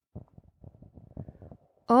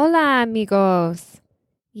Hola amigos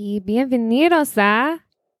y bienvenidos a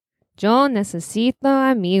Yo Necesito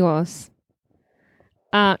Amigos.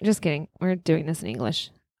 Just kidding. We're doing this in English.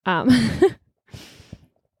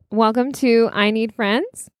 Welcome to I Need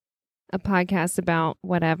Friends, a podcast about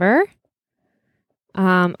whatever.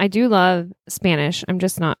 I do love Spanish. I'm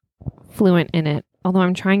just not fluent in it, although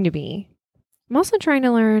I'm trying to be. I'm also trying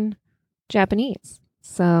to learn Japanese.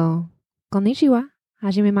 So, konnichiwa,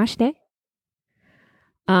 hajimemashite.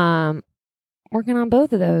 Working on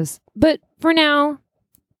both of those. But for now,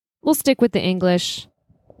 we'll stick with the English.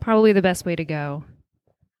 Probably the best way to go.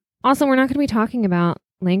 Also, we're not going to be talking about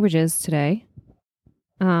languages today.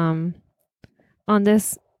 On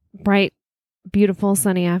this bright, beautiful,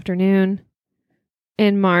 sunny afternoon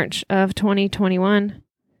in March of 2021,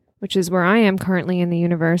 which is where I am currently in the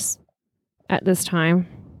universe at this time.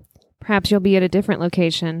 Perhaps you'll be at a different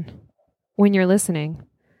location when you're listening.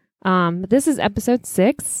 But this is episode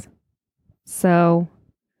 6. So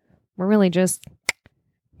we're really just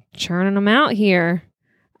churning them out here.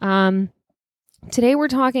 Today we're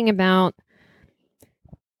talking about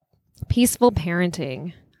peaceful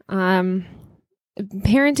parenting.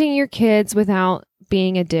 Parenting your kids without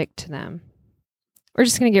being a dick to them. We're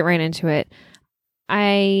just going to get right into it.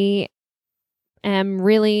 I am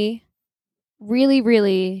really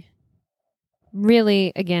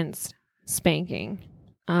against spanking.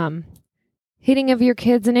 Hitting of your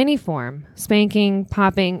kids in any form, spanking,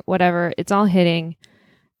 popping, whatever, it's all hitting,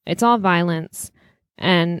 it's all violence,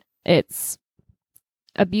 and it's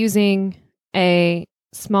abusing a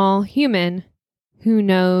small human who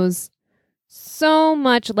knows so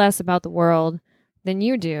much less about the world than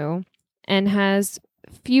you do and has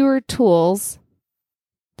fewer tools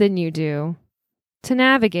than you do to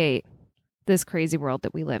navigate this crazy world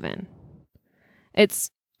that we live in.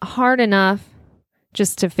 It's hard enough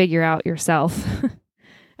just to figure out yourself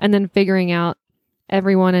and then figuring out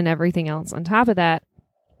everyone and everything else on top of that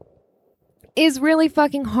is really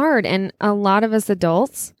fucking hard. And a lot of us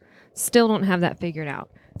adults still don't have that figured out.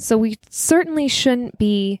 So we certainly shouldn't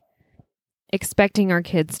be expecting our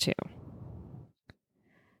kids to.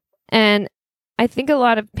 And I think a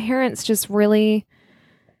lot of parents just really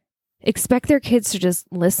expect their kids to just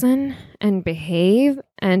listen and behave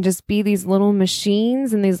and just be these little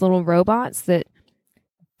machines and these little robots that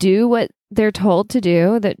do what they're told to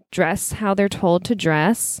do, that dress how they're told to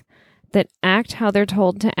dress, that act how they're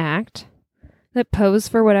told to act, that pose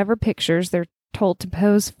for whatever pictures they're told to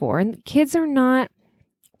pose for. And kids are not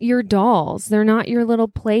your dolls. They're not your little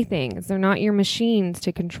playthings. They're not your machines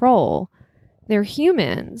to control. They're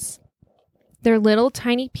humans. They're little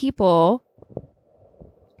tiny people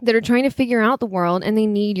that are trying to figure out the world, and they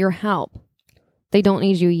need your help. They don't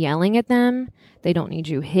need you yelling at them. They don't need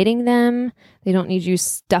you hitting them. They don't need you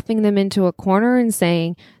stuffing them into a corner and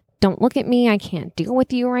saying, "Don't look at me. I can't deal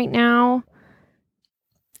with you right now."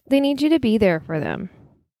 They need you to be there for them.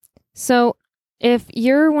 So if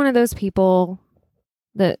you're one of those people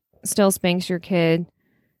that still spanks your kid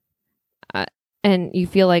and you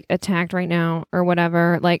feel like attacked right now or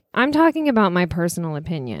whatever, like, I'm talking about my personal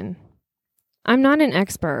opinion. I'm not an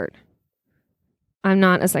expert. I'm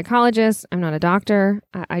not a psychologist. I'm not a doctor.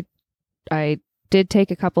 I did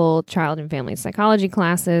take a couple child and family psychology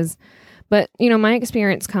classes, but my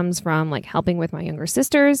experience comes from like helping with my younger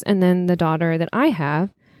sisters and then the daughter that I have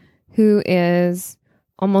who is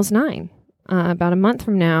almost 9. About a month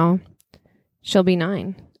from now, she'll be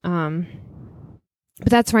 9. But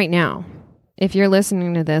that's right now. If you're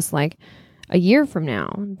listening to this like a year from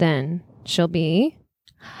now, then she'll be,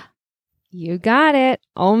 you got it,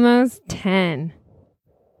 almost 10.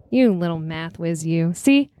 You little math whiz, you.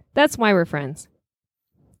 See, that's why we're friends.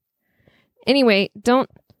 Anyway, don't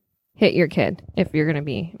hit your kid if you're going to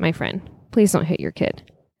be my friend. Please don't hit your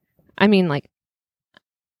kid. I mean, like,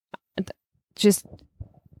 just,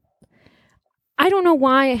 I don't know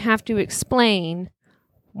why I have to explain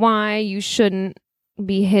why you shouldn't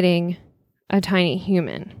be hitting a tiny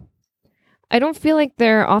human. I don't feel like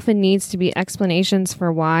there often needs to be explanations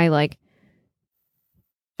for why, like,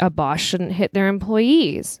 a boss shouldn't hit their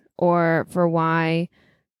employees, or for why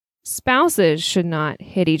spouses should not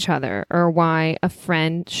hit each other, or why a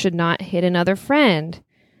friend should not hit another friend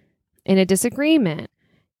in a disagreement.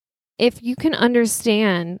 If you can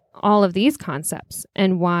understand all of these concepts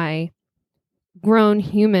and why grown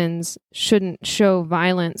humans shouldn't show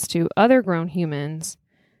violence to other grown humans,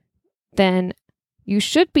 then you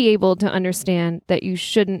should be able to understand that you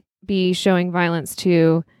shouldn't be showing violence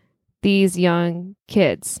to these young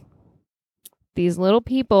kids, these little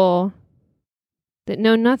people that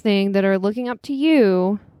know nothing, that are looking up to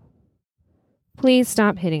you. Please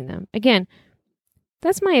stop hitting them. Again,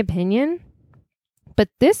 That's my opinion. But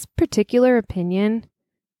this particular opinion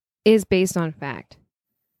is based on fact.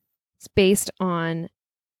 It's based on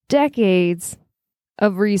decades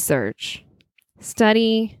of research,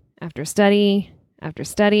 study after study after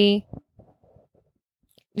study.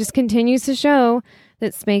 Just continues to show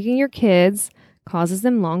that spanking your kids causes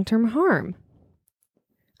them long-term harm.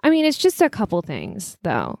 I mean, it's just a couple things,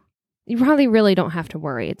 though. You probably really don't have to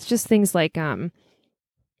worry. It's just things like they'll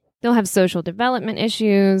have social development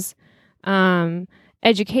issues,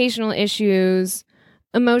 educational issues,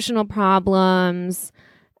 emotional problems.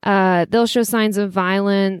 They'll show signs of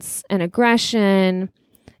violence and aggression.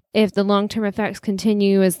 If the long-term effects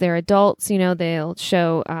continue as they're adults, they'll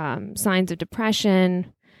show signs of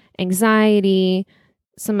depression, anxiety.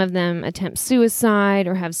 Some of them attempt suicide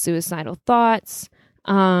or have suicidal thoughts.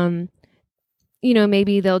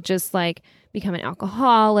 Maybe they'll just become an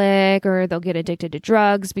alcoholic, or they'll get addicted to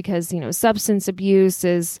drugs because, substance abuse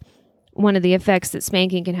is one of the effects that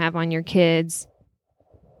spanking can have on your kids.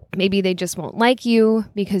 Maybe they just won't like you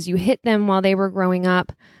because you hit them while they were growing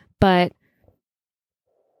up. But,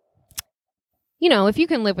 if you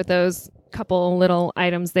can live with those couple little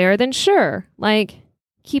items there, then sure,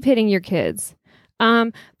 keep hitting your kids.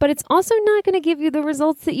 But it's also not going to give you the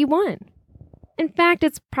results that you want. In fact,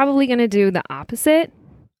 it's probably going to do the opposite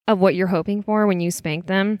of what you're hoping for when you spank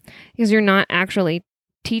them, because you're not actually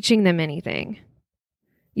teaching them anything.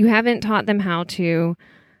 You haven't taught them how to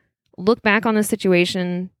look back on the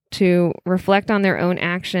situation, to reflect on their own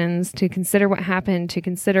actions, to consider what happened, to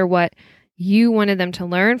consider what you wanted them to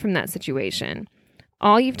learn from that situation.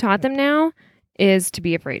 All you've taught them now is to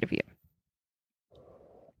be afraid of you.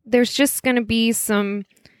 There's just going to be some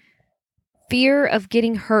fear of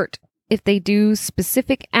getting hurt if they do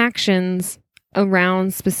specific actions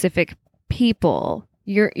around specific people.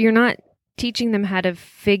 You're not teaching them how to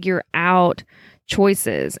figure out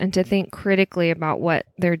choices and to think critically about what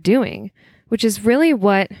they're doing, which is really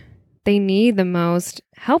what they need the most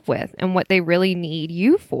help with and what they really need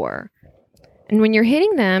you for. And when you're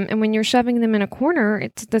hitting them and when you're shoving them in a corner,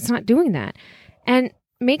 that's not doing that. And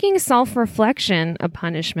making self-reflection a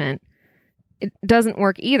punishment, it doesn't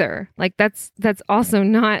work either. That's also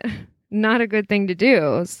not a good thing to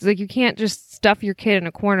do. It's you can't just stuff your kid in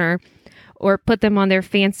a corner or put them on their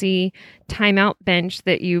fancy timeout bench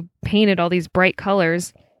that you painted all these bright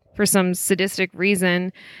colors for some sadistic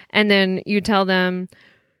reason, and then you tell them,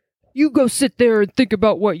 you go sit there and think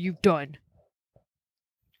about what you've done.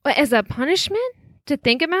 But as a punishment to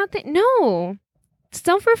think about that? No.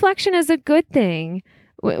 Self-reflection is a good thing.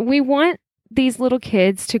 We want these little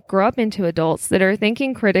kids to grow up into adults that are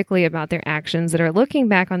thinking critically about their actions, that are looking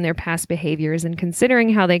back on their past behaviors and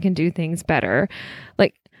considering how they can do things better.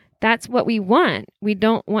 That's what we want. We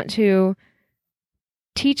don't want to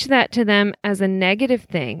teach that to them as a negative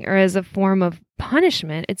thing or as a form of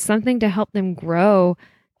punishment. It's something to help them grow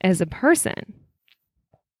as a person.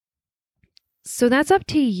 So that's up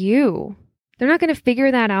to you. They're not going to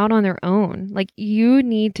figure that out on their own. You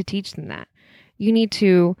need to teach them that. You need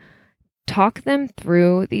to talk them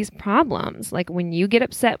through these problems. When you get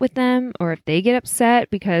upset with them, or if they get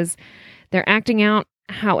upset because they're acting out,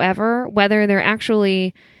 however, whether they're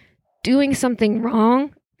actually doing something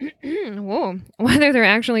wrong, whether they're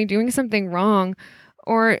actually doing something wrong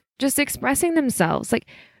or just expressing themselves,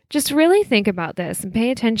 just really think about this and pay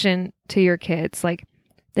attention to your kids.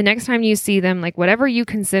 The next time you see them, whatever you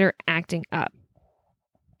consider acting up,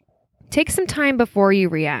 take some time before you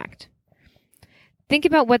react. Think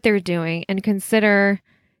about what they're doing and consider,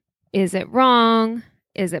 is it wrong?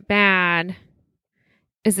 Is it bad?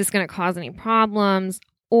 Is this going to cause any problems?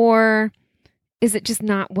 Or is it just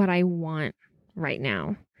not what I want right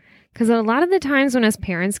now? Because a lot of the times when us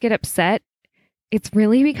parents get upset, it's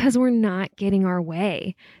really because we're not getting our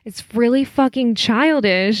way. It's really fucking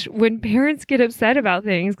childish when parents get upset about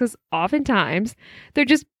things, because oftentimes they're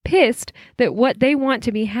just pissed that what they want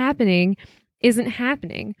to be happening isn't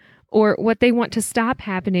happening, or what they want to stop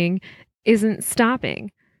happening isn't stopping.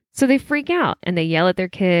 So they freak out and they yell at their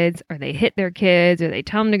kids, or they hit their kids, or they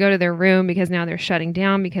tell them to go to their room because now they're shutting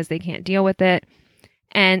down because they can't deal with it.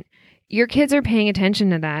 And your kids are paying attention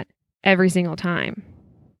to that every single time.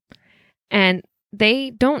 And they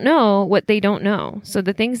don't know what they don't know. So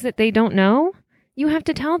the things that they don't know, you have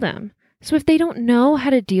to tell them. So if they don't know how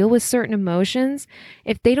to deal with certain emotions,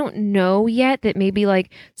 if they don't know yet that maybe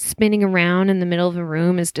spinning around in the middle of a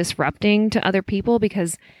room is disrupting to other people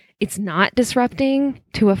because it's not disrupting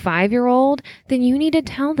to a 5-year-old, then you need to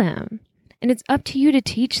tell them. And it's up to you to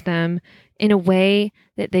teach them in a way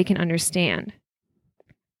that they can understand.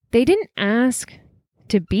 They didn't ask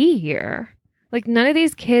to be here. Like, none of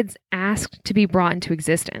these kids asked to be brought into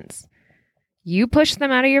existence. You pushed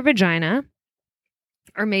them out of your vagina,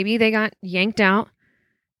 or maybe they got yanked out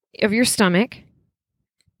of your stomach.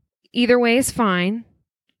 Either way is fine.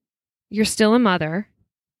 You're still a mother.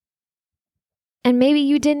 And maybe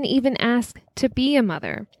you didn't even ask to be a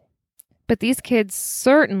mother. But these kids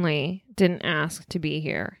certainly didn't ask to be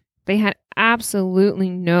here. They had absolutely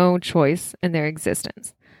no choice in their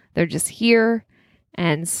existence. They're just here,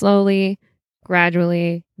 and slowly,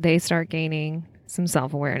 gradually, they start gaining some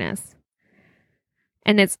self-awareness.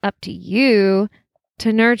 And it's up to you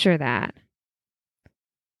to nurture that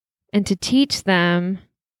and to teach them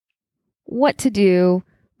what to do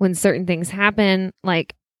when certain things happen,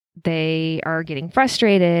 like they are getting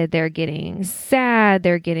frustrated, they're getting sad,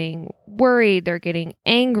 they're getting worried, they're getting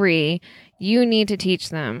angry. You need to teach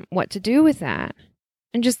them what to do with that.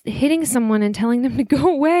 And just hitting someone and telling them to go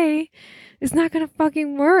away is not going to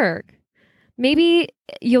fucking work. Maybe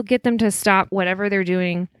you'll get them to stop whatever they're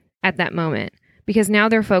doing at that moment because now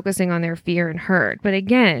they're focusing on their fear and hurt. But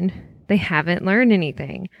again, they haven't learned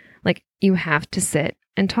anything. Like, you have to sit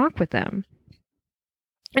and talk with them.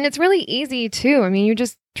 And it's really easy too. I mean, you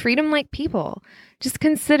just treat them like people. Just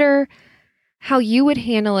consider how you would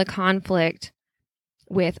handle a conflict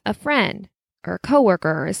with a friend or a coworker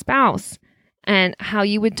or a spouse and how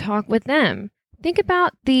you would talk with them. Think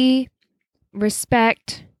about the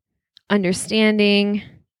respect, understanding,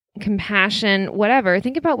 compassion, whatever.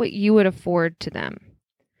 Think about what you would afford to them.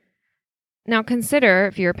 Now consider,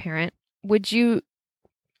 if you're a parent, would you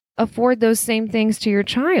afford those same things to your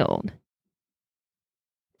child?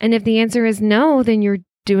 And if the answer is no, then you're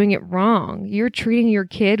doing it wrong. You're treating your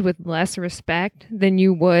kid with less respect than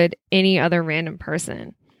you would any other random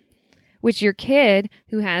person, which your kid,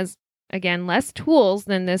 who has, again, less tools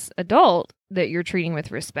than this adult that you're treating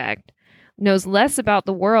with respect, knows less about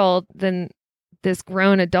the world than this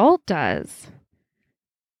grown adult does.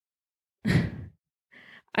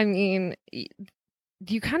 I mean,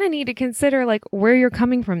 you kind of need to consider like where you're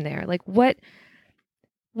coming from there. Like what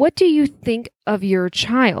do you think of your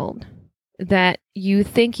child that you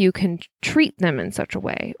think you can treat them in such a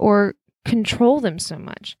way or control them so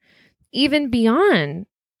much, even beyond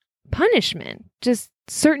punishment, just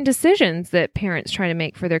certain decisions that parents try to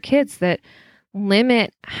make for their kids that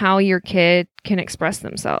limit how your kid can express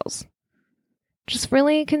themselves? Just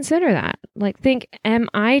really consider that. Like, think, am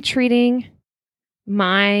I treating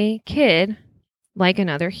my kid like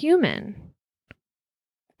another human?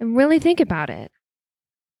 And really think about it.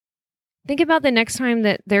 Think about the next time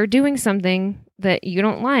that they're doing something that you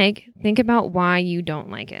don't like. Think about why you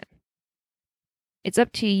don't like it. It's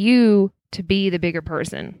up to you to be the bigger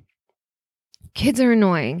person. Kids are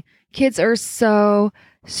annoying. Kids are so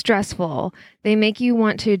stressful. They make you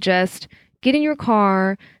want to just get in your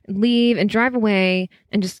car, leave, and drive away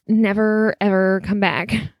and just never, ever come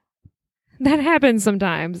back. That happens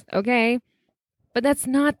sometimes, okay? But that's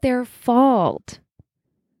not their fault.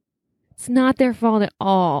 It's not their fault at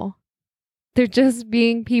all. They're just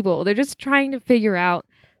being people. They're just trying to figure out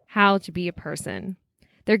how to be a person.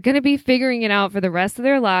 They're going to be figuring it out for the rest of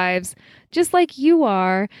their lives, just like you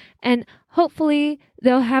are. And hopefully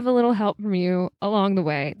they'll have a little help from you along the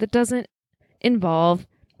way that doesn't involve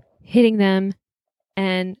hitting them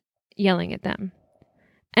and yelling at them.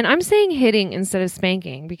 And I'm saying hitting instead of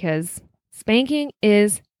spanking because spanking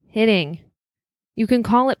is hitting. You can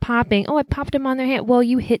call it popping. Oh, I popped them on their hand. Well,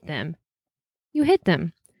 you hit them. You hit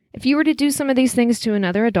them. If you were to do some of these things to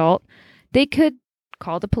another adult, they could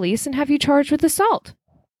call the police and have you charged with assault.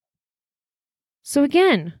 So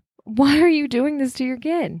again, why are you doing this to your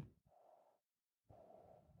kid?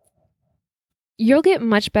 You'll get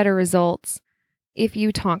much better results if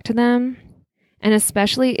you talk to them, and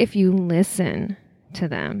especially if you listen to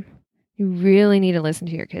them. You really need to listen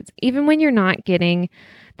to your kids, even when you're not getting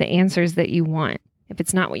the answers that you want. If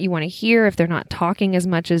it's not what you want to hear, if they're not talking as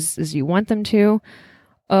much as you want them to,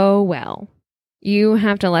 oh well. You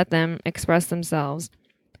have to let them express themselves,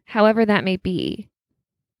 however that may be.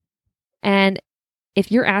 And if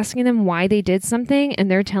you're asking them why they did something and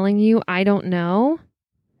they're telling you, I don't know,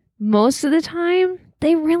 most of the time,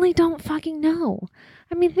 they really don't fucking know.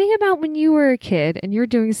 I mean, think about when you were a kid and you're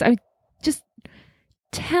doing so. Just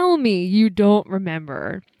tell me you don't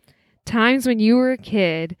remember times when you were a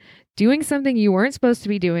kid doing something you weren't supposed to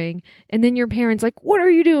be doing, and then your parents like, what are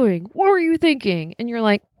you doing? What were you thinking? And you're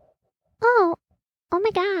like, oh my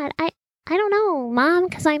God, I don't know, Mom,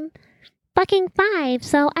 because I'm fucking 5,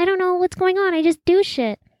 so I don't know what's going on. I just do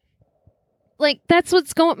shit. Like, that's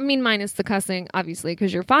what's going, I mean, minus the cussing, obviously,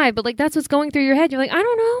 because you're 5, but like, that's what's going through your head. You're like, I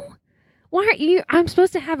don't know. Why are you, I'm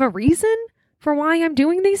supposed to have a reason for why I'm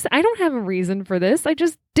doing these. I don't have a reason for this. I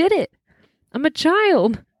just did it. I'm a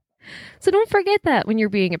child. So don't forget that when you're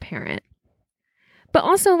being a parent. But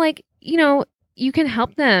also, like, you know, you can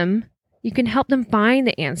help them. You can help them find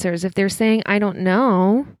the answers. If they're saying, I don't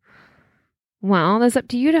know, well, that's up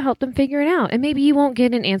to you to help them figure it out. And maybe you won't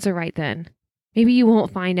get an answer right then. Maybe you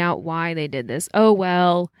won't find out why they did this. Oh,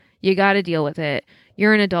 well, you got to deal with it.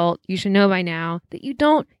 You're an adult. You should know by now that you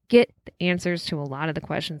don't get the answers to a lot of the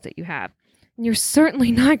questions that you have. And you're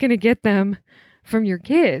certainly not going to get them from your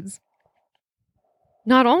kids.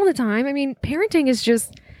 Not all the time. I mean, parenting is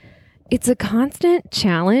just, it's a constant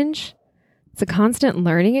challenge. It's a constant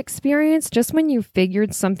learning experience. Just when you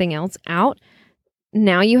figured something else out,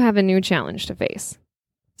 now you have a new challenge to face.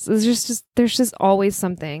 So there's just always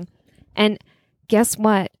something. And guess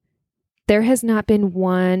what? There has not been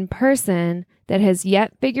one person that has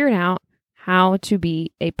yet figured out how to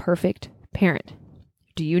be a perfect parent.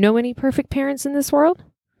 Do you know any perfect parents in this world?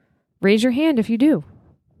 Raise your hand if you do.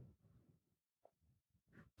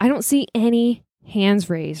 I don't see any hands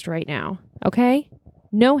raised right now, okay?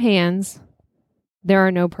 No hands. There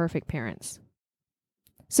are no perfect parents.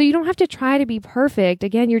 So you don't have to try to be perfect.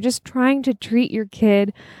 Again, you're just trying to treat your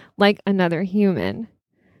kid like another human.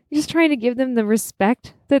 You're just trying to give them the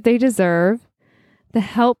respect that they deserve, the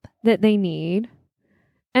help that they need,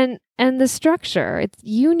 and the structure.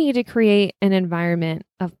 You need to create an environment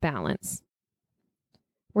of balance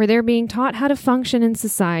where they're being taught how to function in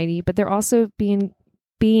society, but they're also being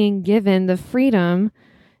given the freedom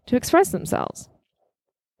to express themselves.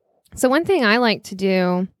 So one thing I like to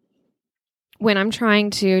do when I'm trying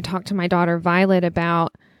to talk to my daughter Violet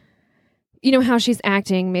about, you know, how she's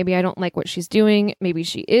acting, maybe I don't like what she's doing, maybe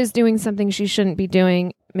she is doing something she shouldn't be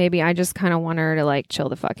doing, maybe I just kind of want her to like chill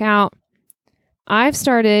the fuck out. I've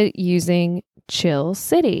started using Chill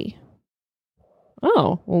City.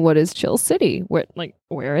 Oh, well, what is Chill City?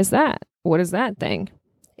 Where is that? What is that thing?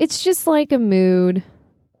 It's just like a mood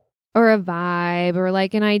or a vibe or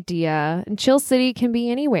like an idea. And Chill City can be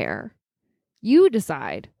anywhere. You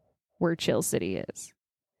decide where Chill City is.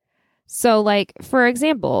 So like, for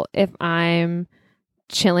example, if I'm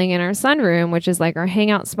chilling in our sunroom, which is like our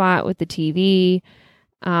hangout spot with the TV,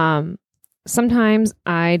 sometimes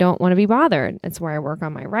I don't want to be bothered. It's where I work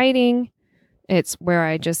on my writing. It's where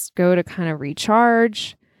I just go to kind of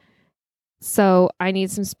recharge. So I need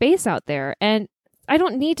some space out there. And I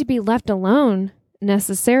don't need to be left alone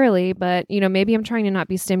necessarily, but, you know, maybe I'm trying to not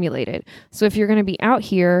be stimulated. So if you're going to be out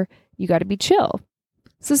here, you got to be chill.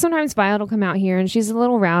 So sometimes Violet will come out here and she's a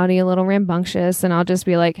little rowdy, a little rambunctious, and I'll just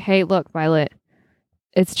be like, hey, look, Violet,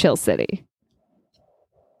 it's Chill City.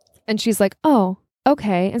 And she's like, oh,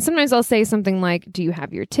 okay. And sometimes I'll say something like, do you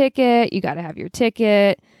have your ticket? You got to have your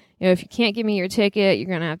ticket. You know, if you can't give me your ticket, you're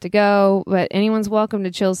going to have to go. But anyone's welcome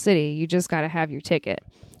to Chill City. You just got to have your ticket,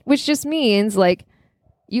 which just means like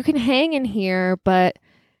you can hang in here, but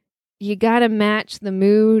you got to match the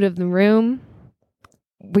mood of the room.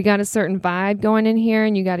 We got a certain vibe going in here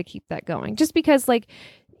and you got to keep that going. Just because, like,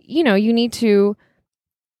 you know, you need to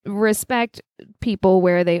respect people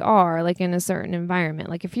where they are, like in a certain environment.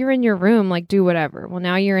 Like if you're in your room, like do whatever. Well,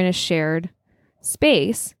 now you're in a shared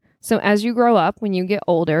space. So as you grow up, when you get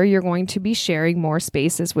older, you're going to be sharing more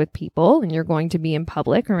spaces with people and you're going to be in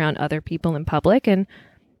public around other people in public, and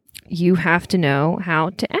you have to know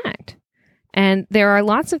how to act. And there are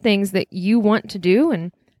lots of things that you want to do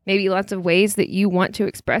and maybe lots of ways that you want to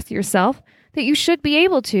express yourself that you should be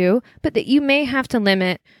able to, but that you may have to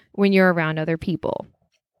limit when you're around other people.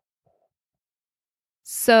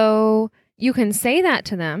 So you can say that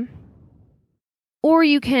to them, or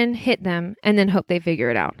you can hit them and then hope they figure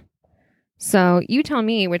it out. So you tell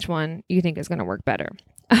me which one you think is going to work better.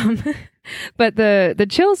 But the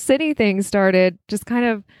Chill City thing started just kind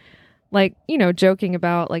of like, you know, joking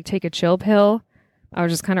about like take a chill pill. I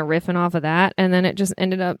was just kind of riffing off of that. And then it just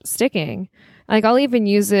ended up sticking. Like I'll even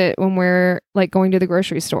use it when we're like going to the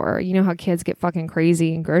grocery store. You know how kids get fucking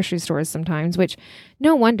crazy in grocery stores sometimes, which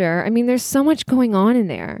no wonder. I mean, there's so much going on in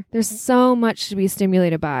there. There's so much to be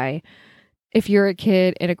stimulated by. If you're a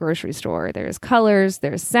kid in a grocery store, there's colors,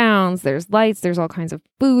 there's sounds, there's lights, there's all kinds of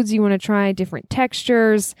foods you want to try, different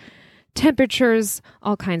textures, temperatures,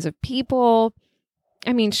 all kinds of people.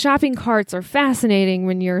 I mean, shopping carts are fascinating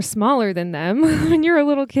when you're smaller than them. When you're a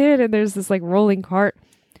little kid and there's this like rolling cart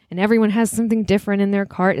and everyone has something different in their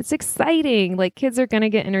cart. It's exciting. Like kids are going to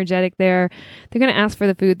get energetic there. They're going to ask for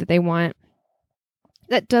the food that they want.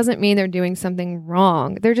 That doesn't mean they're doing something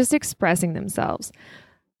wrong. They're just expressing themselves.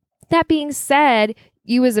 That being said,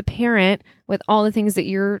 you as a parent, with all the things that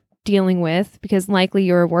you're dealing with, because likely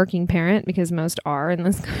you're a working parent, because most are in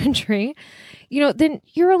this country, then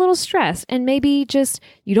you're a little stressed, and maybe just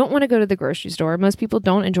you don't want to go to the grocery store. Most people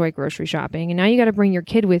don't enjoy grocery shopping, and now you got to bring your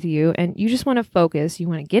kid with you, and you just want to focus. You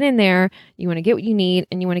want to get in there, you want to get what you need,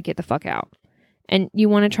 and you want to get the fuck out. And you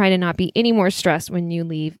want to try to not be any more stressed when you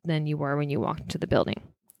leave than you were when you walked into the building.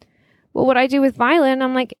 Well, what I do with Violet,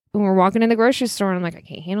 I'm like, when we're walking in the grocery store, and I'm like, I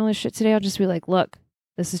can't handle this shit today. I'll just be like, look,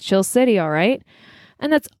 this is Chill City, all right?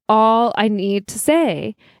 And that's all I need to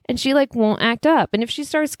say. And she like won't act up. And if she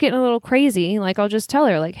starts getting a little crazy, like I'll just tell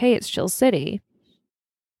her like, hey, it's Chill City.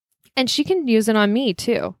 And she can use it on me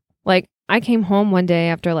too. Like I came home one day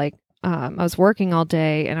after I was working all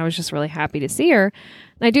day, and I was just really happy to see her.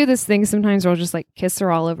 And I do this thing sometimes where I'll just like kiss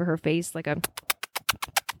her all over her face,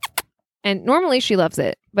 and normally she loves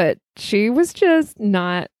it, but she was just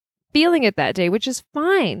not feeling it that day, which is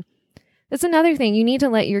fine. That's another thing. You need to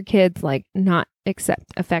let your kids like not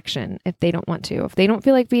accept affection if they don't want to. If they don't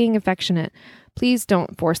feel like being affectionate, please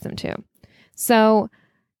don't force them to. So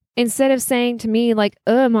instead of saying to me like,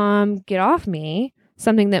 mom, get off me,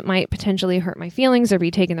 something that might potentially hurt my feelings or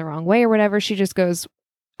be taken the wrong way or whatever, she just goes,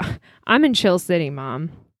 I'm in Chill City,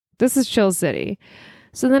 Mom. This is Chill City.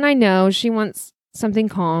 So then I know she wants something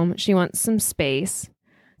calm. She wants some space.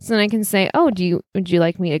 So then I can say, would you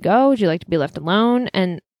like me to go? Would you like to be left alone?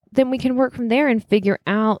 And then we can work from there and figure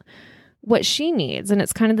out what she needs. And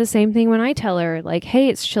it's kind of the same thing when I tell her like, hey,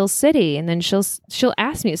 it's Chill City. And then she'll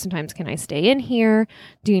ask me sometimes, can I stay in here?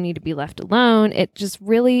 Do you need to be left alone? It just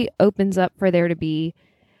really opens up for there to be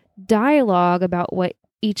dialogue about what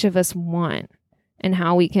each of us want and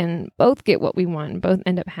how we can both get what we want and both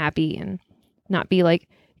end up happy and not be like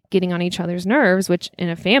getting on each other's nerves, which in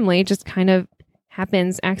a family just kind of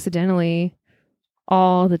happens accidentally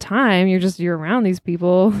all the time. You're around these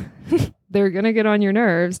people. They're going to get on your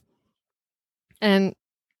nerves. And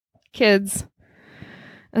kids,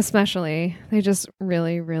 especially, they just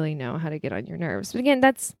really, really know how to get on your nerves. But again,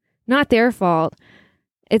 that's not their fault.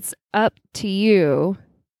 It's up to you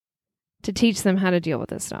to teach them how to deal with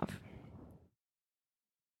this stuff.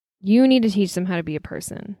 You need to teach them how to be a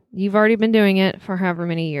person. You've already been doing it for however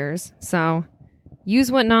many years. So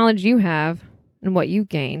use what knowledge you have and what you've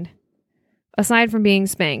gained. Aside from being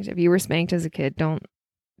spanked, if you were spanked as a kid, don't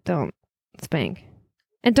spank.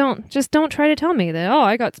 And don't try to tell me that,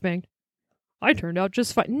 I got spanked. I turned out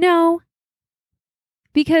just fine. No.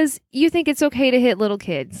 Because you think it's okay to hit little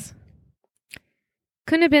kids.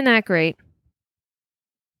 Couldn't have been that great.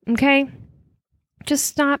 Okay? Just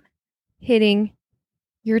stop hitting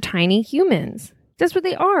your tiny humans. That's what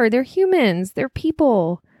they are. They're humans. They're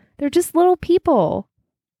people. They're just little people.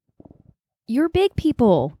 You're big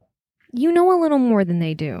people. You know a little more than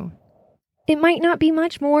they do. It might not be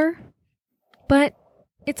much more, but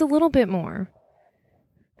it's a little bit more.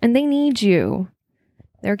 And they need you.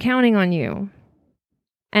 They're counting on you.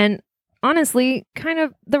 And honestly, kind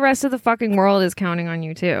of the rest of the fucking world is counting on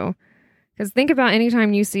you too. Because think about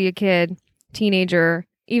anytime you see a kid, teenager,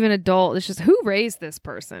 even adult, it's just, who raised this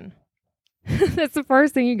person? That's the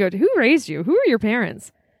first thing you go to. Who raised you? Who are your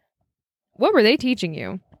parents? What were they teaching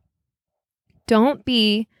you? Don't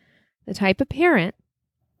be the type of parent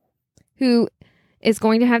who is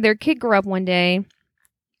going to have their kid grow up one day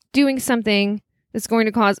doing something that's going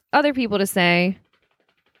to cause other people to say,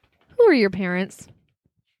 who are your parents?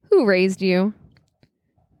 Who raised you?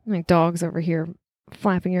 My dog's over here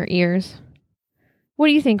flapping her ears. What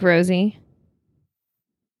do you think, Rosie?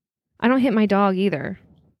 I don't hit my dog either.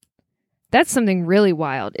 That's something really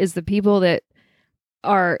wild, is the people that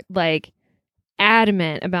are like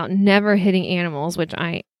adamant about never hitting animals, which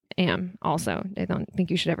I am also. I don't think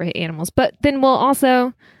you should ever hit animals, but then we'll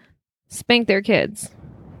also spank their kids.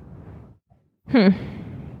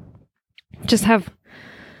 Just have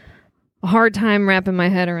a hard time wrapping my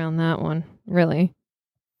head around that one, really.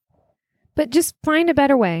 But just find a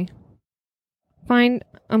better way. Find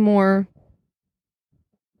a more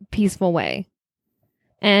peaceful way.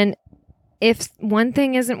 And if one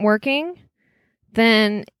thing isn't working,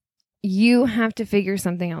 then you have to figure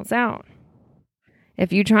something else out.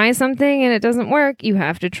 If you try something and it doesn't work, you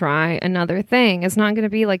have to try another thing. It's not going to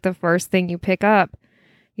be like the first thing you pick up,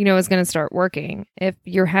 is going to start working. If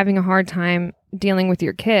you're having a hard time dealing with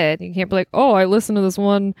your kid, you can't be like, I listened to this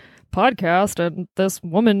one podcast and this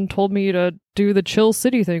woman told me to do the Chill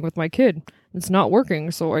City thing with my kid. It's not working,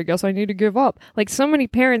 so I guess I need to give up. Like, so many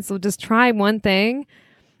parents will just try one thing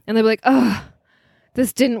and they'll be like,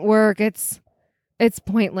 this didn't work. It's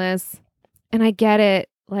pointless. And I get it.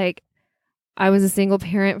 Like, I was a single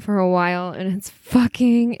parent for a while and it's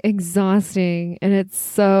fucking exhausting and it's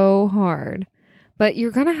so hard. But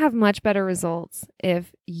you're going to have much better results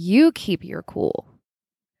if you keep your cool.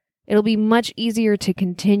 It'll be much easier to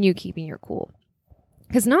continue keeping your cool.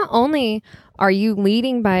 Because not only are you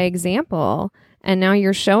leading by example, and now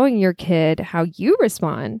you're showing your kid how you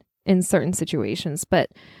respond in certain situations,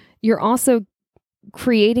 but you're also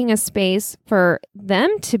creating a space for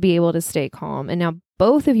them to be able to stay calm. And now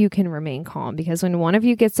both of you can remain calm, because when one of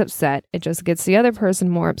you gets upset, it just gets the other person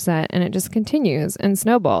more upset, and it just continues and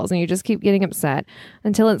snowballs, and you just keep getting upset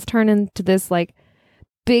until it's turned into this like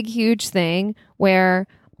big, huge thing where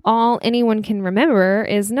all anyone can remember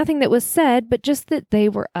is nothing that was said, but just that they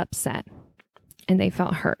were upset and they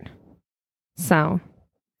felt hurt. So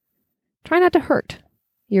try not to hurt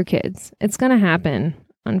your kids. It's going to happen.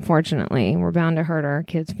 Unfortunately, we're bound to hurt our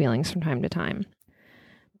kids' feelings from time to time.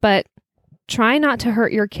 But try not to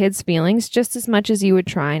hurt your kids' feelings just as much as you would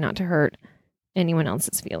try not to hurt anyone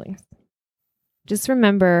else's feelings. Just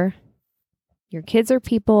remember, your kids are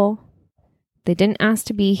people. They didn't ask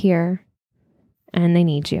to be here, and they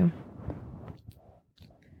need you.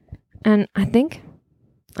 And I think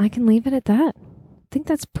I can leave it at that. I think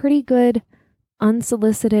that's pretty good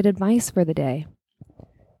unsolicited advice for the day.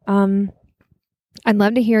 I'd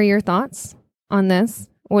love to hear your thoughts on this.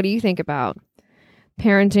 What do you think about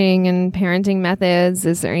parenting and parenting methods?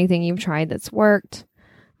 Is there anything you've tried that's worked?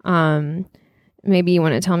 Maybe you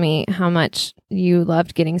want to tell me how much you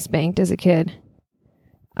loved getting spanked as a kid.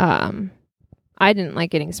 I didn't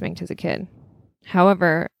like getting spanked as a kid.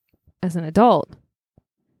 However, as an adult,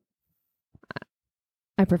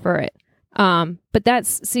 I prefer it. But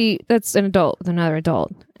that's an adult with another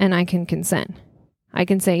adult, and I can consent. I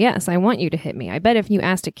can say, yes, I want you to hit me. I bet if you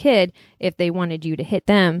asked a kid if they wanted you to hit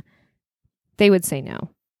them, they would say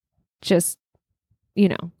no. Just,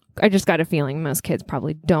 I just got a feeling most kids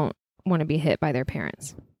probably don't want to be hit by their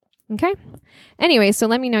parents. Okay? Anyway, so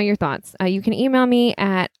let me know your thoughts. You can email me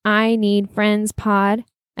at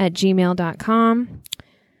ineedfriendspod@gmail.com.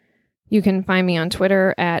 You can find me on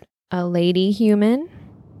Twitter at @aladyhuman.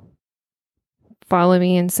 Follow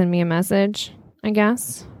me and send me a message, I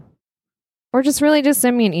guess. Or just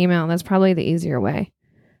send me an email. That's probably the easier way.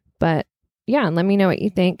 But yeah, let me know what you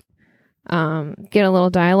think. Get a little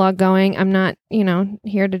dialogue going. I'm not,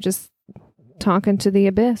 here to just talk into the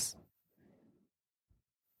abyss.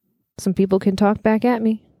 Some people can talk back at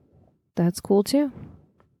me. That's cool too.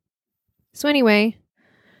 So anyway,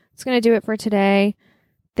 that's going to do it for today.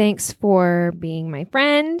 Thanks for being my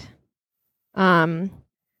friend.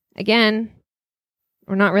 Again,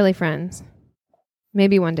 we're not really friends.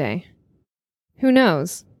 Maybe one day. Who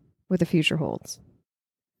knows what the future holds?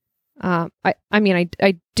 I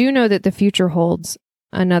do know that the future holds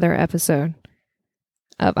another episode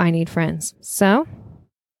of I Need Friends. So,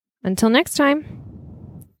 until next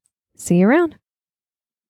time, see you around.